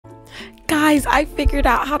guys, I figured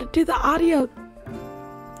out how to do the audio.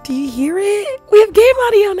 Do you hear it? We have game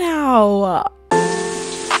audio now.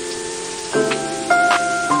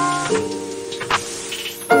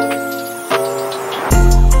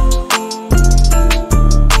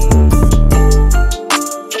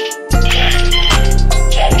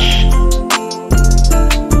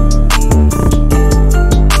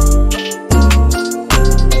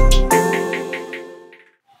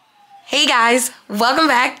 Hey guys, welcome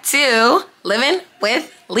back to Living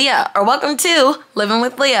with Leah, or welcome to Living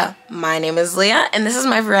with Leah. My name is Leah, and this is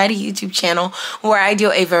my variety YouTube channel where I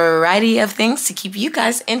do a variety of things to keep you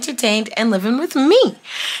guys entertained and living with me.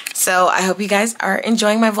 So I hope you guys are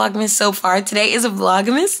enjoying my vlogmas so far. Today is a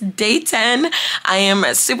vlogmas day 10. I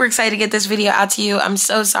am super excited to get this video out to you. I'm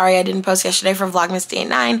so sorry I didn't post yesterday for vlogmas day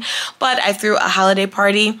 9, but I threw a holiday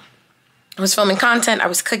party. I was filming content, I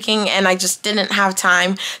was cooking, and I just didn't have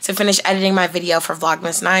time to finish editing my video for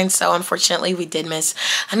Vlogmas 9, so unfortunately we did miss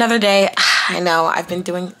another day. I know, I've been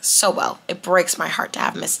doing so well. It breaks my heart to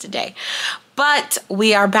have missed a day. But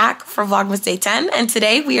we are back for Vlogmas Day 10, and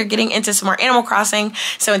today we are getting into some more Animal Crossing.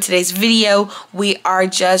 So in today's video, we are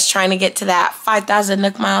just trying to get to that 5,000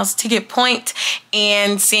 Nook Miles ticket point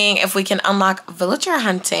and seeing if we can unlock villager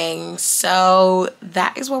hunting. So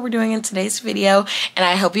that is what we're doing in today's video, and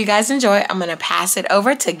I hope you guys enjoy. I'm going to pass it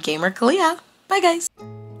over to Gamer Kalia. Bye, guys.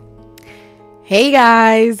 Hey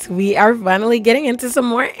guys, we are finally getting into some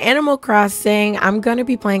more Animal Crossing. I'm going to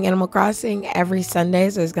be playing Animal Crossing every Sunday,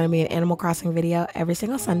 so there's going to be an Animal Crossing video every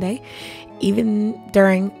single Sunday, even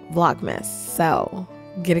during Vlogmas. So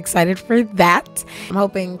get excited for that. I'm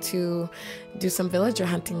hoping to do some villager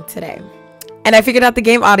hunting today. And I figured out the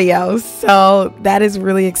game audio, so that is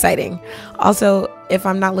really exciting. Also, if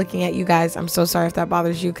I'm not looking at you guys, I'm so sorry if that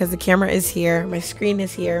bothers you, because the camera is here, my screen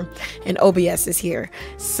is here, and OBS is here.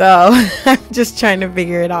 So I'm just trying to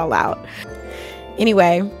figure it all out.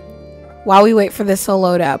 Anyway, while we wait for this to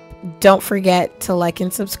load up, don't forget to like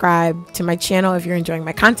and subscribe to my channel if you're enjoying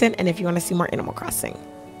my content and if you want to see more Animal Crossing.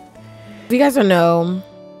 If you guys don't know,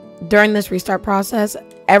 during this restart process,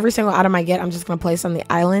 every single item I get, I'm just going to place on the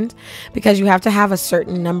island, because you have to have a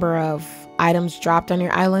certain number of items dropped on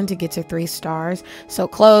your island to get to 3 stars. So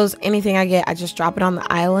clothes, anything I get, I just drop it on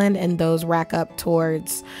the island, and those rack up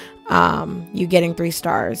towards you getting 3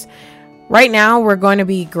 stars. Right now, we're going to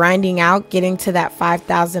be grinding out, getting to that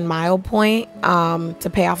 5,000 mile point to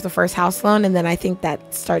pay off the first house loan. And then I think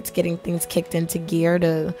that starts getting things kicked into gear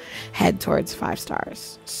to head towards 5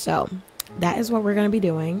 stars. So that is what we're going to be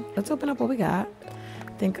doing. Let's open up what we got.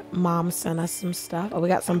 I think Mom sent us some stuff. Oh, we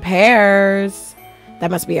got some pears.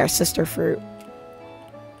 That must be our sister fruit.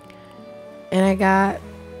 And I got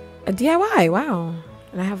a DIY. Wow.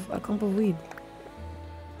 And I have a clump of weed.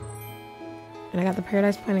 And I got the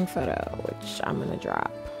Paradise Planting photo, which I'm going to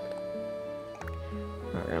drop.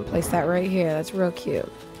 We're going to place that right here. That's real cute.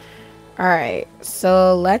 Alright,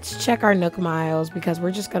 so let's check our Nook Miles, because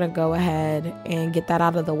we're just going to go ahead and get that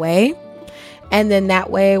out of the way. And then that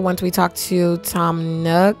way, once we talk to Tom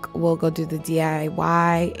Nook, we'll go do the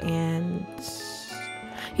DIY. And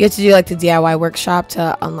you have to do like the DIY workshop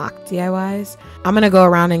to unlock DIYs. I'm going to go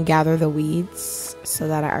around and gather the weeds so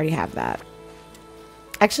that I already have that.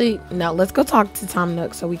 Actually, no, let's go talk to Tom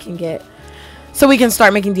Nook so we can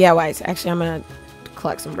start making DIYs. Actually, I'm going to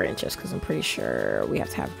collect some branches, because I'm pretty sure we have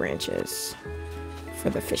to have branches for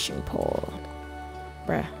the fishing pole.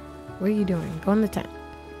 Bruh, what are you doing? Go in the tent.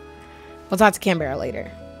 We'll talk to Canberra later.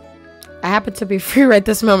 I happen to be free right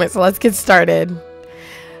this moment, so let's get started.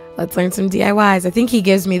 Let's learn some DIYs. I think he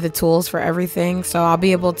gives me the tools for everything, so I'll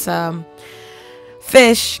be able to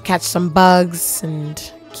fish, catch some bugs, and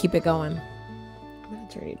keep it going. I'm gonna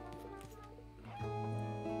trade.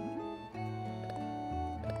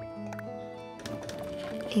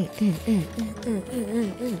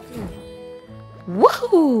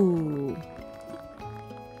 Woohoo!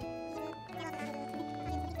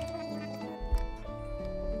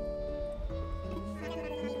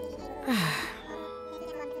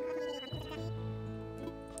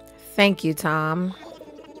 Thank you, Tom.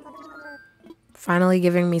 Finally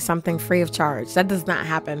giving me something free of charge. That does not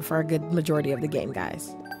happen for a good majority of the game,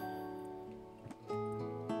 guys.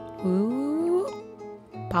 Ooh.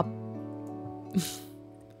 Pop.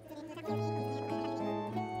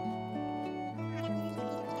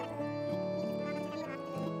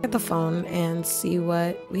 Get the phone and see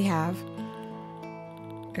what we have.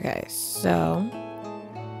 Okay, so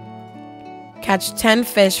catch 10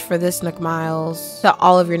 fish for this Nook Miles to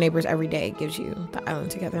all of your neighbors every day. It gives you the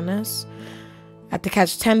island togetherness. I have to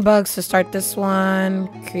catch 10 bugs to start this one.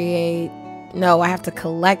 I have to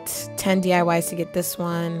collect 10 DIYs to get this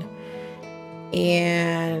one.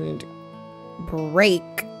 And break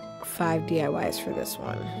 5 DIYs for this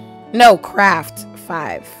one. No, craft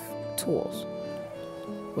 5 tools,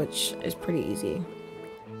 which is pretty easy.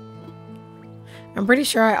 I'm pretty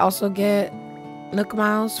sure I also get Nook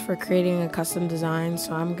Miles for creating a custom design,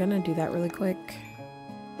 so I'm gonna do that really quick.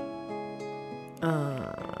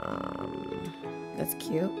 That's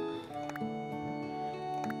cute.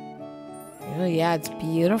 Oh yeah, it's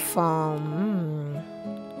beautiful.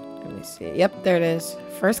 Let me see. Yep, there it is.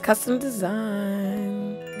 First custom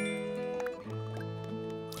design.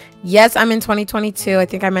 Yes, I'm in 2022. I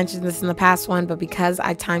think I mentioned this in the past one, but because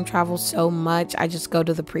I time travel so much, I just go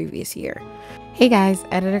to the previous year. Hey guys,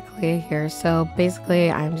 Editor Clea here. So basically,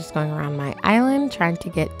 I'm just going around my island trying to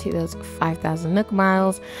get to those 5,000 Nook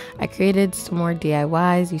Miles. I created some more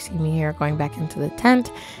DIYs. You see me here going back into the tent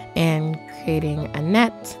and creating a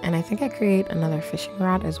net, and I think I create another fishing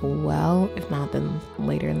rod as well, if not then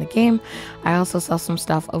later in the game. I also sell some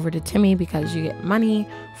stuff over to Timmy because you get money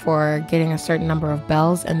for getting a certain number of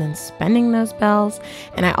bells and then spending those bells.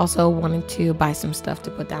 And I also wanted to buy some stuff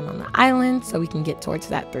to put down on the island so we can get towards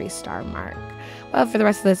that 3-star mark. Well, for the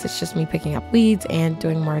rest of this, it's just me picking up weeds and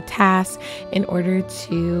doing more tasks in order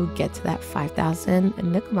to get to that 5,000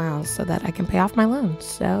 Nook Miles so that I can pay off my loan.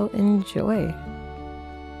 So enjoy.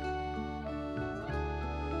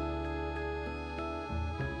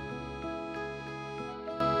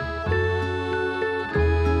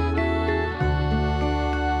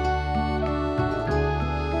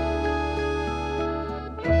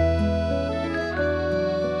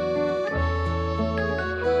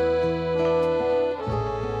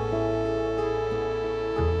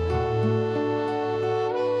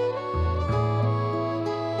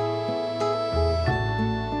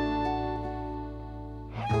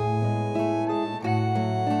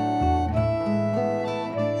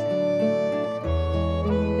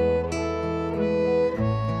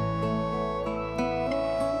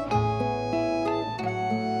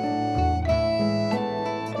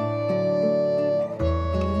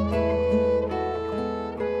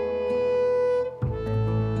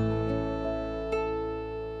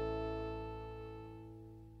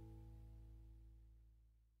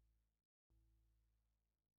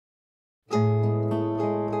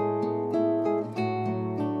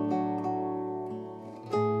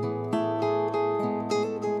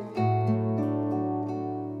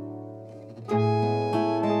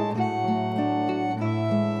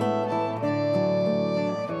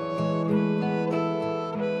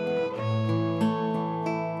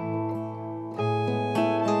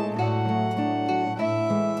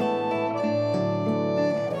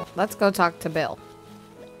 Let's go talk to Bill.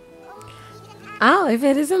 Oh, if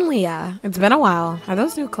it isn't Leah. It's been a while. Are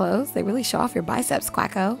those new clothes? They really show off your biceps,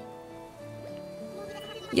 Quacko.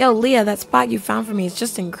 Yo, Leah, that spot you found for me is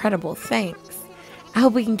just incredible. Thanks. I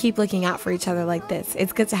hope we can keep looking out for each other like this.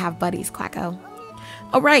 It's good to have buddies, Quacko.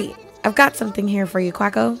 Oh, right. I've got something here for you,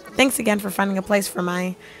 Quacko. Thanks again for finding a place for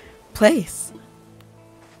my place.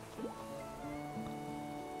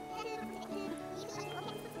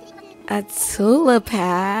 A tulip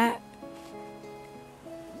hat.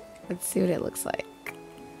 Let's see what it looks like.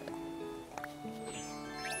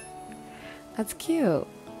 That's cute.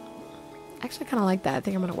 I actually kind of like that. I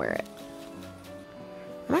think I'm going to wear it.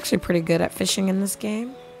 I'm actually pretty good at fishing in this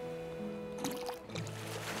game.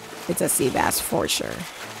 It's a sea bass for sure.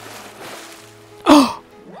 Oh!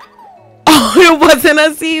 Oh, it wasn't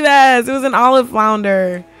a sea bass. It was an olive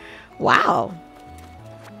flounder. Wow.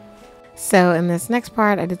 So in this next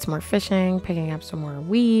part, I did some more fishing, picking up some more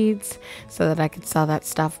weeds so that I could sell that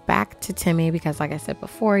stuff back to Timmy because like I said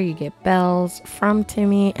before, you get bells from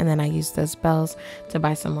Timmy and then I used those bells to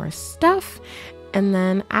buy some more stuff. And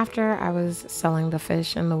then after I was selling the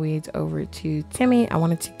fish and the weeds over to Timmy, I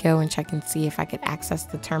wanted to go and check and see if I could access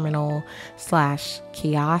the terminal /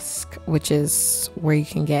 kiosk, which is where you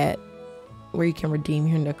can redeem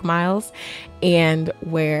your Nook Miles and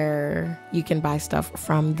where you can buy stuff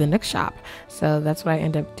from the Nook shop. So that's what I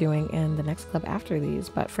end up doing in the next clip after these.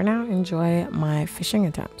 But for now, enjoy my fishing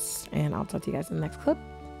attempts and I'll talk to you guys in the next clip.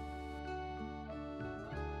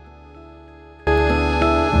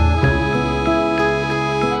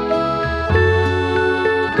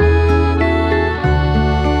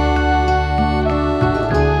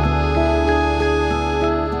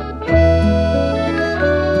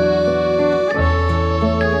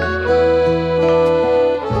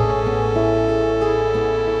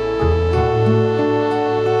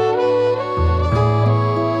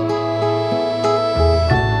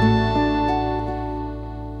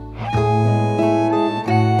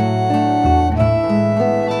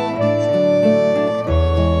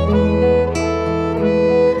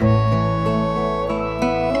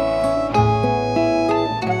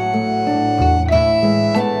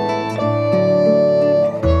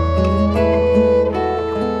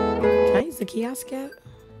 ask yet?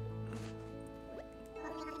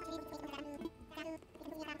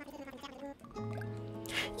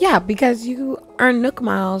 Yeah, because you earn Nook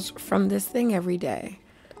miles from this thing every day.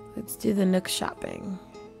 Let's do the Nook shopping.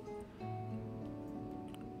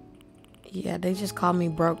 Yeah, they just called me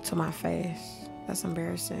broke to my face. That's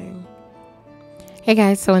embarrassing. Hey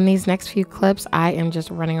guys, so in these next few clips, I am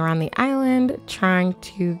just running around the island trying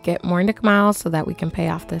to get more Nook miles so that we can pay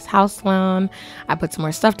off this house loan. I put some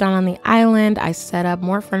more stuff down on the island. I set up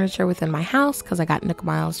more furniture within my house because I got Nook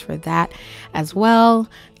miles for that as well.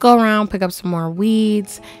 Go around, pick up some more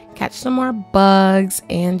weeds, catch some more bugs,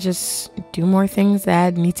 and just do more things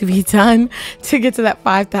that need to be done to get to that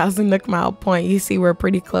 5,000 Nook mile point. You see, we're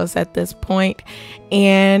pretty close at this point,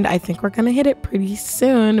 and I think we're gonna hit it pretty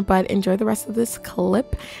soon. But enjoy the rest of this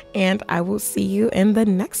clip, and I will see you in the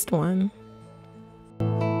next one.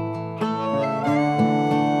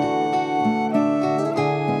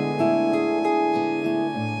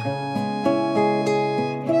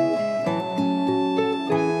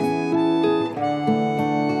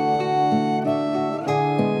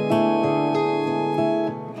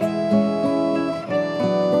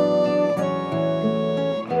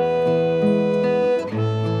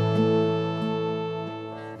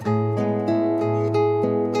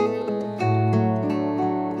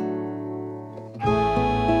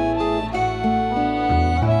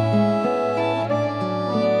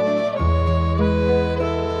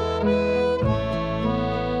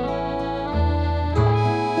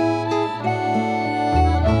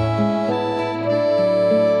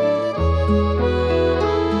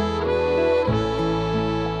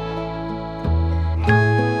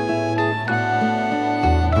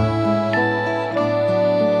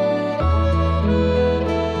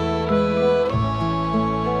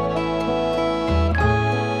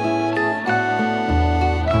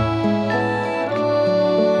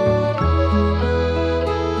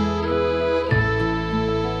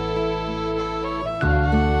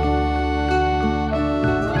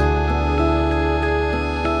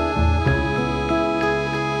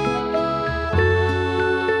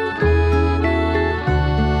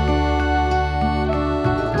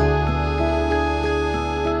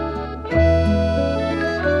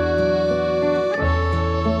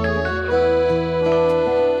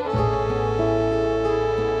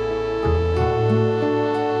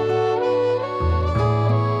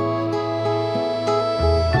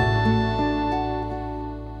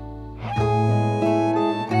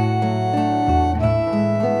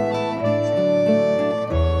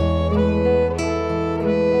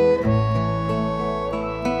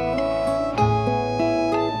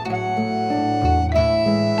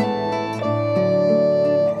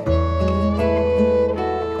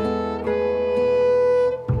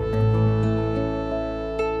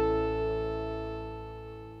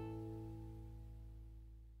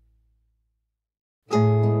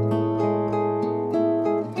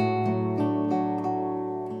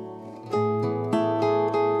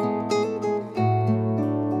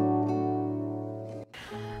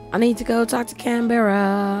 I need to go talk to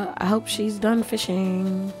Canberra. I hope she's done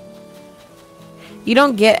fishing. You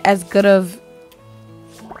don't get as good of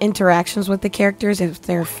interactions with the characters if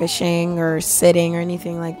they're fishing or sitting or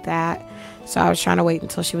anything like that. So I was trying to wait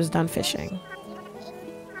until she was done fishing.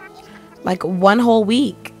 Like 1 whole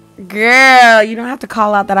week. Girl, you don't have to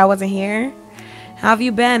call out that I wasn't here. How have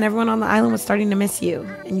you been? Everyone on the island was starting to miss you.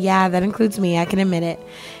 And yeah, that includes me. I can admit it.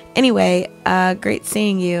 Anyway, great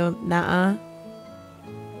seeing you. Nuh-uh.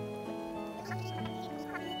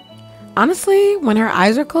 Honestly, when her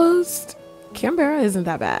eyes are closed, Canberra isn't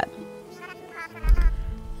that bad.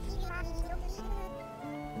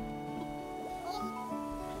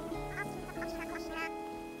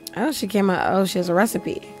 Oh, she came out. Oh, she has a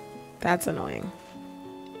recipe. That's annoying.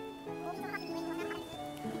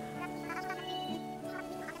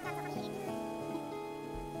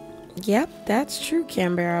 Yep, that's true,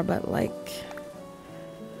 Canberra, but like,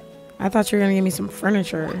 I thought you were gonna give me some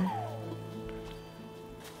furniture.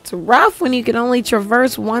 It's rough when you can only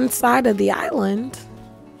traverse one side of the island.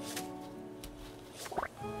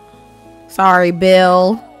 Sorry,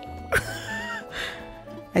 Bill.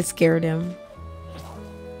 I scared him.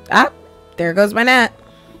 Ah, there goes my net.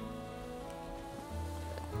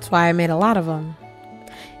 That's why I made a lot of them.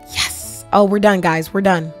 Yes. Oh, we're done, guys. We're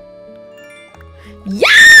done. Yeah!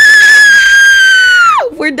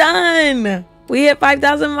 We're done. We hit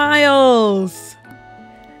 5,000 miles.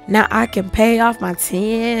 Now I can pay off my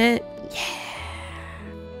tent. Yeah.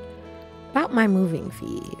 About my moving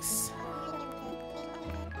fees.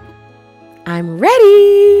 I'm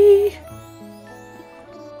ready.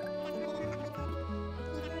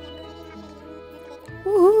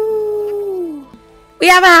 Woohoo. We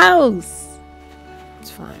have a house. It's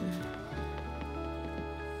fine.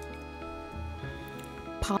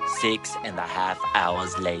 6.5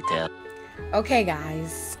 hours later. Okay,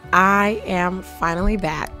 guys, I am finally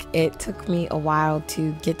back. It took me a while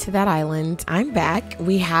to get to that island. I'm back.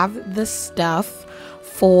 We have the stuff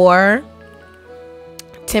for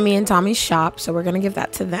Timmy and Tommy's shop, so we're gonna give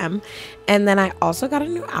that to them. And then I also got a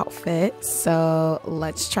new outfit, so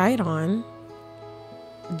let's try it on.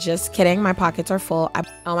 Just kidding, my pockets are full.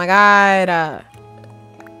 Oh my god.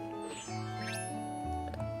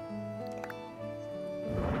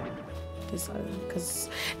 Because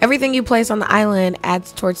everything you place on the island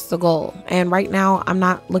adds towards the goal, and right now I'm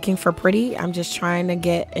not looking for pretty. I'm just trying to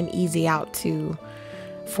get an easy out to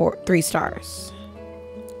 3 stars.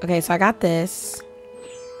 Okay, so I got this.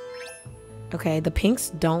 Okay, the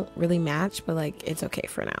pinks don't really match, but like it's okay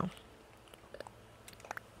for now.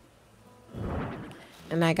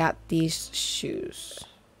 And I got these shoes.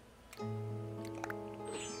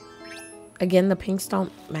 Again, the pinks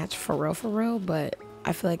don't match for real, but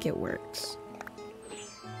I feel like it works.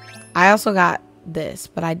 I also got this,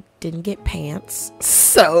 but I didn't get pants.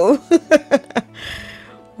 So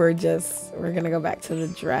we're gonna go back to the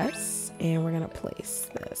dress and we're gonna place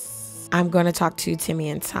this. I'm gonna talk to Timmy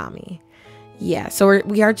and Tommy. Yeah, so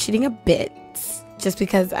we are cheating a bit just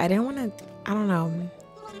because I didn't want to, I don't know.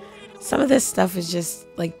 Some of this stuff is just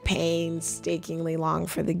like painstakingly long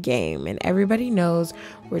for the game, and everybody knows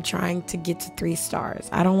we're trying to get to 3 stars.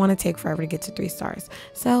 I don't want to take forever to get to 3 stars.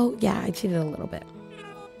 So yeah, I cheated a little bit.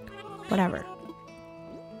 Whatever.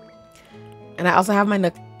 And I also have my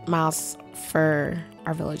Nook mouse for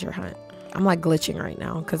our villager hunt. I'm like glitching right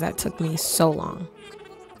now because that took me so long.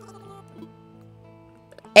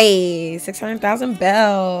 Hey, 600,000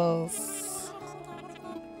 bells.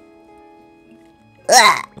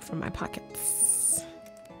 From my pockets.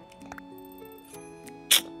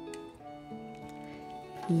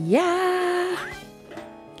 Yeah,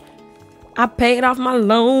 I paid off my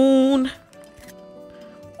loan.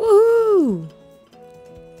 Woohoo!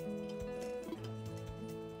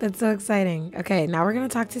 That's so exciting. Okay, now we're gonna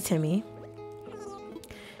talk to Timmy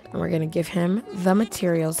and we're gonna give him the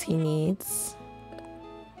materials he needs.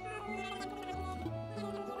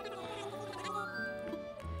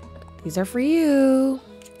 These are for you.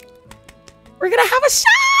 We're gonna have a shop.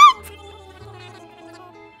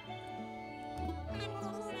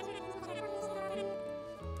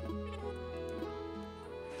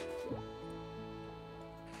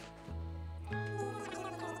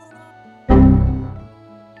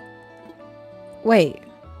 Wait,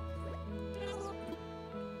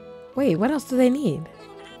 what else do they need?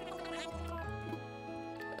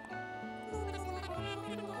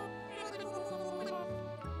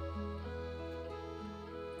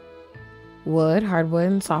 Wood,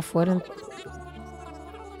 hardwood, and softwood, and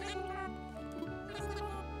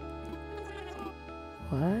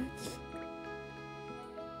what?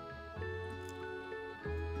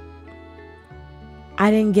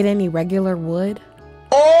 I didn't get any regular wood.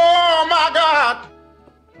 Oh my god!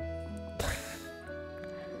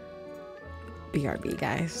 BRB,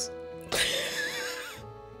 guys.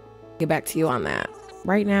 Get back to you on that.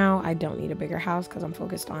 Right now, I don't need a bigger house because I'm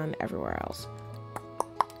focused on everywhere else.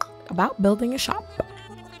 About building a shop.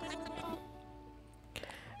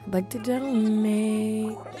 I'd like to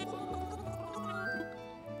donate.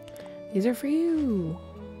 These are for you.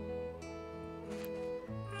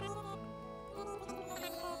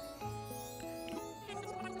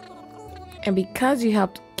 And because you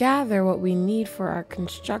helped gather what we need for our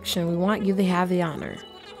construction, we want you to have the honor.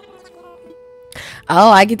 Oh,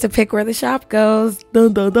 I get to pick where the shop goes.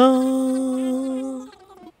 Dun, dun, dun.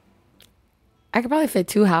 I could probably fit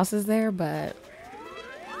 2 houses there, but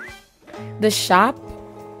the shop,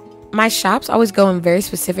 my shops always go in very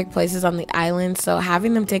specific places on the island, so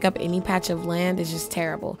having them take up any patch of land is just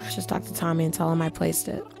terrible. Just talk to Tommy and tell him I placed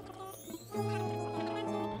it.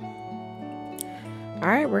 All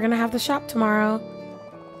right, we're gonna have the shop tomorrow.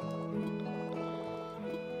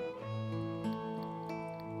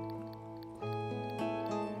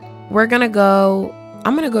 We're gonna go,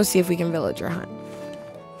 I'm gonna go see if we can villager hunt.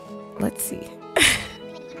 Let's see.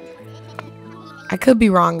 I could be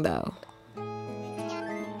wrong though.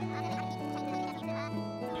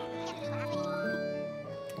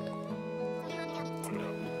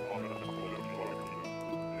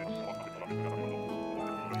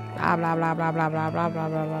 Blah blah blah blah blah blah blah blah blah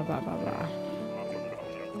blah blah blah blah.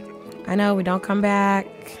 I know we don't come back.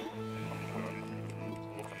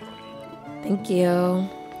 Thank you.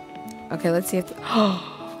 Okay, let's see if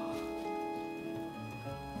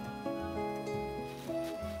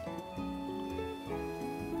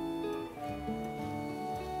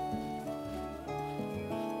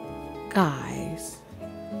Guys.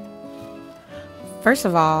 First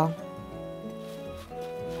of all,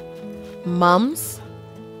 mums.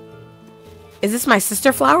 Is this my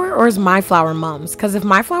sister flower or is my flower mums? Because if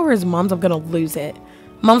my flower is mums, I'm going to lose it.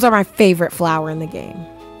 Mums are my favorite flower in the game.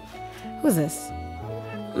 Who is this?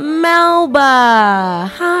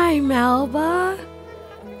 Melba. Hi, Melba.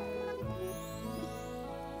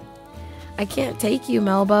 I can't take you,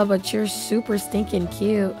 Melba, but you're super stinking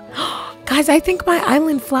cute. Guys, I think my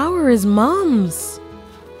island flower is mums.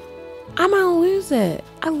 I'm gonna lose it.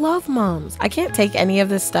 I love mums. I can't take any of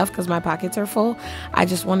this stuff because my pockets are full. I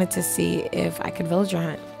just wanted to see if I could villager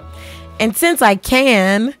hunt. And since I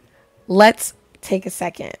can, let's take a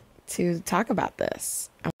second to talk about this.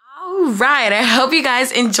 All right, I hope you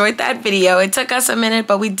guys enjoyed that video. It took us a minute,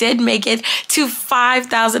 but we did make it to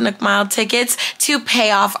 5,000 Nook Mile tickets to pay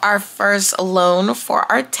off our first loan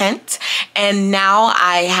for our tent. And now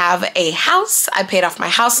I have a house. I paid off my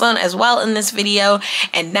house loan as well in this video.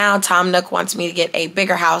 And now Tom Nook wants me to get a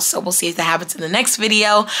bigger house. So we'll see if that happens in the next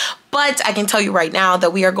video. But I can tell you right now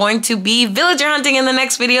that we are going to be villager hunting in the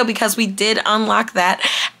next video because we did unlock that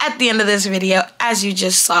at the end of this video, as you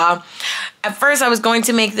just saw. At first, I was going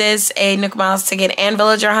to make this a Nook Miles ticket and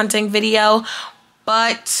villager hunting video,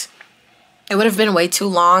 but it would have been way too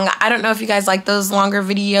long. I don't know if you guys like those longer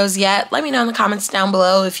videos yet. Let me know in the comments down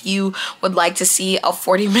below if you would like to see a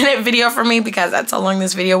 40-minute video from me, because that's how long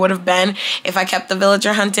this video would have been if I kept the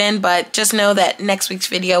villager hunt in. But just know that next week's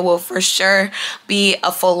video will for sure be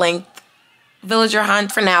a full-length villager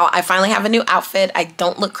hunt. For now, I finally have a new outfit. I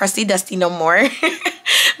don't look crusty dusty no more.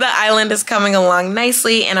 The island is coming along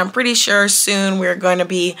nicely, and I'm pretty sure soon we're going to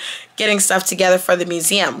be getting stuff together for the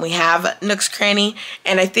museum. We have Nook's Cranny,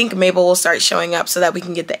 and I think Mabel will start showing up so that we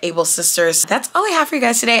can get the Able sisters. That's all I have for you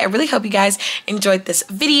guys today. I really hope you guys enjoyed this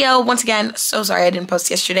video. Once again, so sorry I didn't post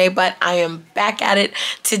yesterday, but I am back at it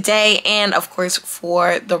today, and of course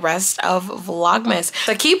for the rest of Vlogmas.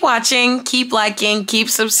 So keep watching, keep liking, keep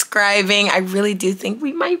subscribing. I really do think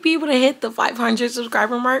we might be able to hit the 500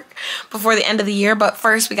 subscriber mark before the end of the year, but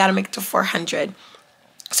first we got to make it to 400.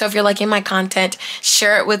 So if you're liking my content,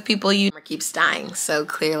 share it with people. You keeps dying, so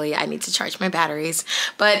clearly I need to charge my batteries.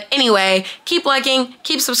 But anyway, keep liking,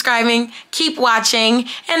 keep subscribing, keep watching,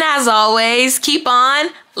 and as always, keep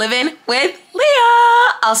on living with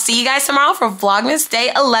Leah. I'll see you guys tomorrow for Vlogmas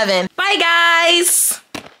Day 11. Bye, guys.